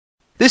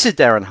This is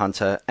Darren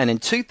Hunter, and in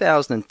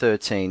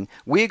 2013,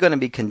 we're going to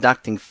be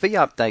conducting fee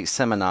update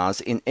seminars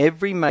in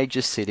every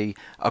major city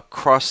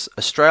across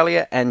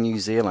Australia and New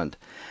Zealand.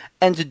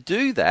 And to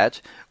do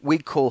that, we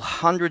call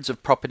hundreds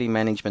of property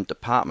management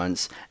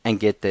departments and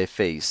get their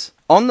fees.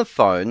 On the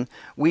phone,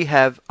 we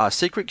have our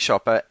secret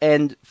shopper,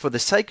 and for the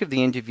sake of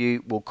the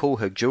interview, we'll call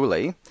her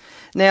Julie.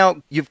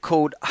 Now, you've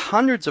called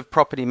hundreds of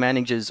property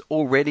managers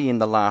already in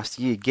the last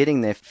year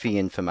getting their fee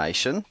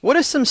information. What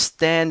are some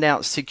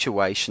standout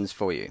situations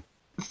for you?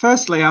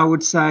 Firstly, I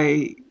would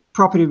say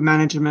property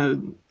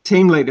management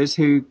team leaders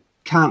who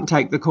can't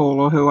take the call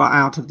or who are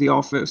out of the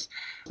office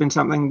has been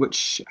something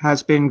which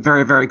has been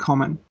very, very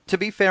common. To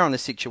be fair on the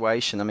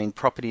situation, I mean,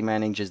 property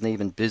managers and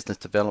even business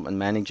development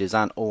managers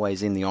aren't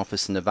always in the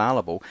office and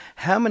available.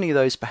 How many of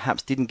those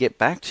perhaps didn't get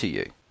back to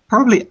you?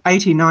 Probably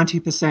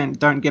 80-90%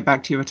 don't get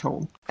back to you at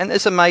all. And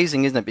it's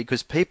amazing, isn't it?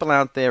 Because people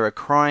out there are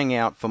crying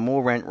out for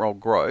more rent roll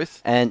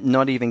growth and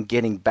not even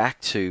getting back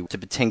to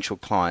potential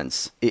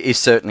clients. It is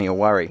certainly a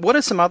worry. What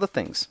are some other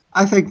things?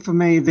 I think for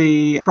me,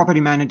 the property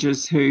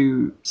managers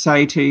who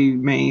say to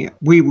me,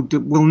 we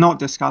will not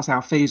discuss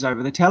our fees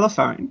over the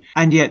telephone,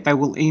 and yet they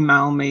will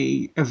email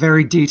me a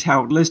very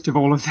detailed list of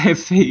all of their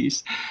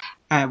fees,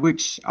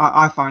 which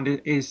I find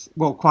is,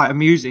 well, quite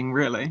amusing,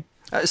 really.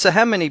 So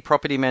how many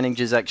property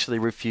managers actually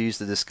refuse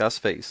to discuss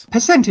fees?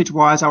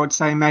 Percentage-wise, I would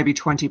say maybe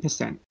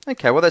 20%.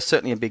 Okay, well, that's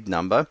certainly a big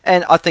number.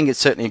 And I think it's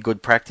certainly a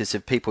good practice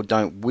if people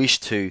don't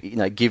wish to,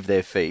 give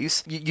their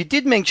fees. You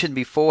did mention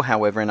before,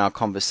 however, in our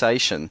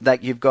conversation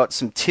that you've got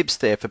some tips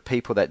there for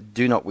people that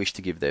do not wish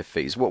to give their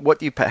fees. What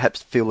do you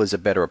perhaps feel is a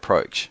better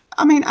approach?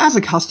 I mean, as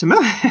a customer,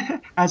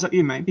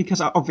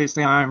 because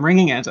obviously I am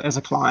ringing as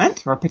a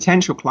client or a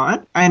potential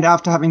client, and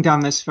after having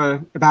done this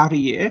for about a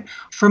year,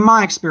 from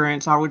my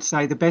experience, I would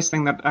say the best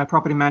thing that a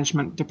property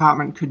management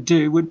department could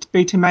do would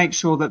be to make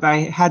sure that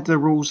they had the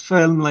rules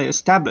firmly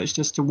established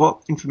as to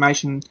what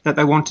information that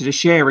they wanted to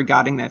share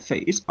regarding their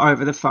fees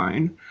over the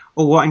phone,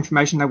 or what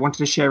information they wanted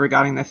to share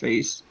regarding their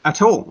fees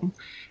at all.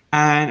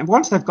 And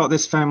once they've got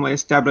this firmly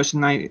established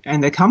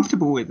and they're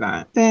comfortable with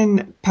that,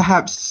 then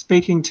perhaps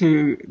speaking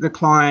to the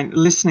client,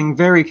 listening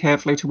very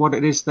carefully to what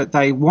it is that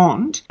they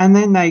want, and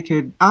then they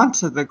could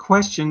answer the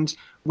questions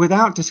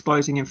without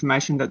disclosing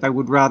information that they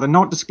would rather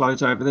not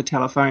disclose over the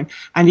telephone,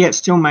 and yet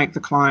still make the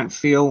client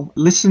feel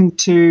listened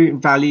to,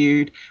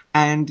 valued,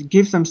 and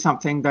give them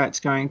something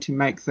that's going to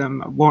make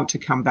them want to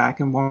come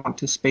back and want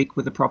to speak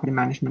with the property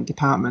management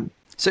department.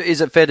 So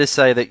is it fair to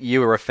say that you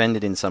were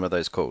offended in some of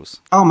those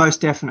calls? Oh, most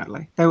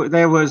definitely.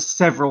 There was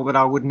several that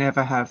I would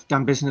never have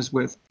done business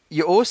with.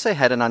 You also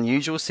had an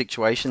unusual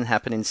situation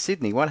happen in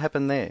Sydney. What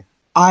happened there?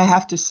 I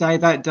have to say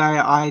that day,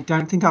 I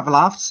don't think I've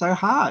laughed so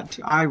hard.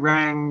 I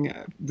rang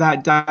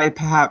that day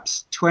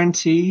perhaps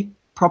 20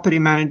 property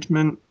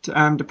management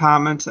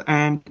departments,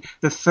 and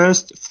the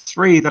first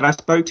 3 that I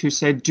spoke to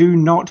said, do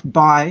not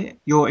buy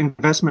your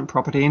investment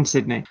property in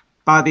Sydney.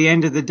 By the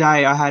end of the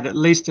day, I had at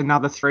least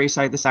another 3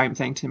 say the same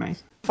thing to me.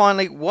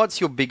 Finally,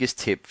 what's your biggest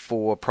tip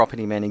for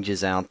property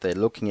managers out there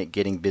looking at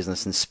getting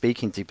business and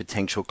speaking to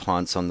potential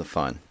clients on the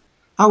phone?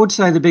 I would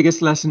say the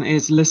biggest lesson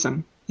is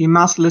listen. You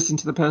must listen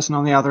to the person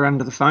on the other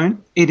end of the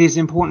phone. It is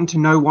important to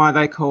know why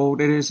they called.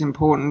 It is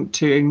important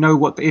to know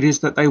what it is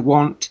that they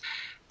want,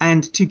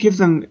 and to give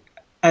them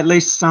at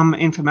least some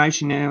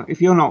information. Now,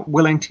 if you're not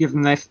willing to give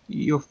them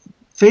your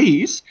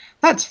fees,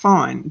 that's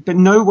fine, but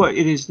know what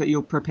it is that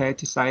you're prepared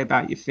to say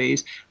about your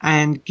fees,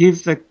 and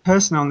give the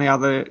person on the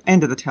other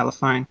end of the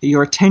telephone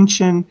your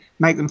attention,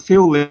 make them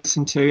feel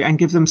listened to, and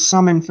give them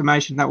some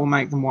information that will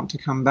make them want to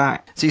come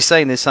back. So you're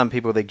saying there's some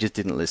people that just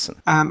didn't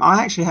listen?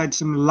 I actually had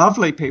some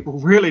lovely people,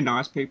 really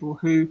nice people,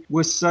 who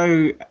were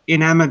so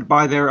enamored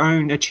by their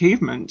own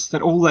achievements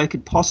that all they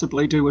could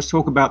possibly do was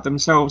talk about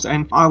themselves,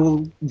 and I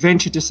will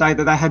venture to say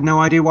that they had no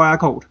idea why I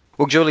called.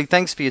 Well, Julie,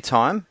 thanks for your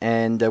time,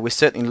 and we're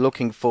certainly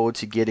looking forward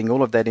to getting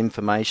all of that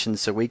information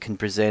so we can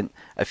present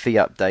a fee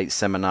update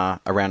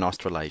seminar around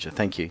Australasia.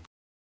 Thank you.